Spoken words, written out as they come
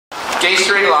Gay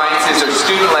Straight Alliances are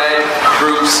student-led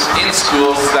groups in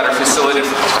schools that are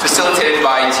facilitated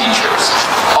by teachers.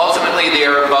 Ultimately, they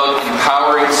are about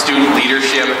empowering student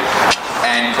leadership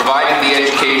and providing the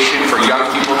education for young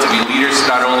people to be leaders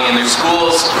not only in their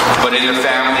schools, but in their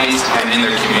families and in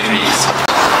their communities.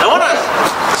 I want to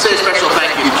say a special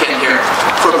thank you to Ken Hehr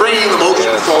for bringing the motion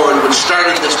forward which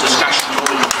started this discussion.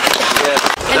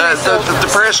 The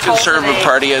Press Conservative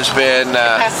Party has been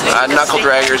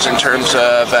knuckle-draggers in terms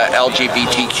of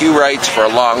LGBTQ rights for a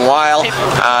long while.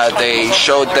 They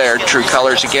showed their true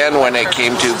colors again when it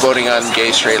came to voting on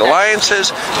gay straight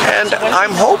alliances, and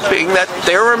I'm hoping that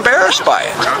they were embarrassed by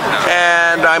it.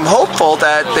 And I'm hopeful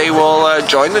that they will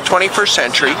join the 21st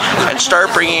century and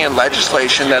start bringing in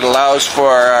legislation that allows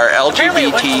for our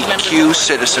LGBTQ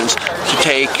citizens to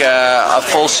take a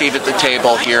full seat at the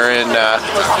table here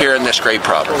in this great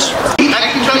province. I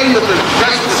can tell you that the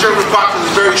Progressive Conservative Caucus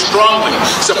is very strongly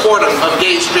supportive of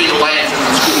gay straight alliances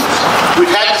in schools.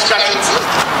 We've had discussions.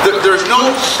 There's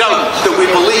no doubt that we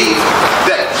believe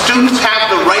that students have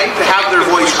the right to have their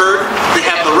voice heard. They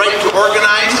have the right to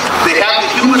organize. They have the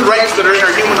human rights that are in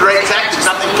our Human Rights Act, and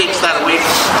nothing takes that away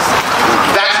from them.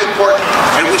 That's important,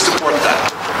 and we support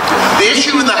that. The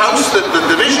issue in the House, the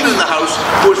division in the House,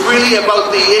 was really about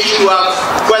the issue of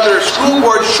whether school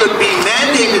boards should be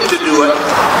mandated to do it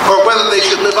or whether they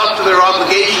should live up to their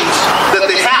obligations that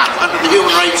they have under the Human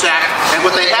Rights Act and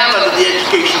what they have under the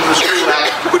Education in the School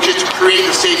Act, which is to create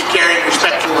a safe, caring,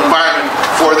 respectful environment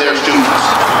for their students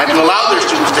and to allow their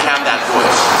students to have that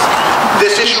voice.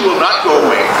 This issue will not go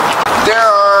away. There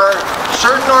are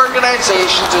certain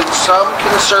organizations in some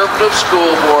conservative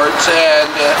school boards and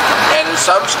in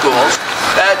some schools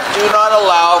that do not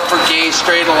allow for gay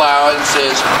straight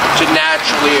alliances to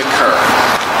naturally occur.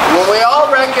 When we all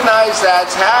recognize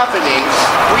that's happening,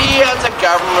 we as a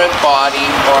government body,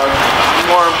 or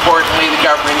more importantly the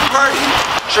governing party,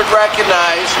 should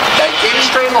recognize that gay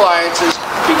straight alliances,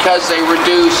 because they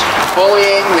reduce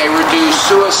bullying, they reduce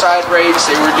suicide rates,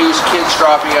 they reduce kids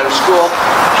dropping out of school,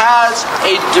 has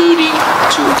a duty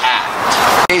to act.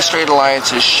 Gay straight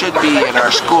alliances should be in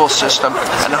our school system,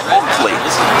 and hopefully,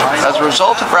 as a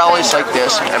result of rallies like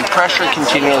this and pressure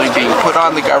continually being put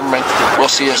on the government,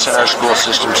 we'll see us in our school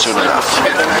system soon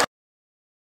enough.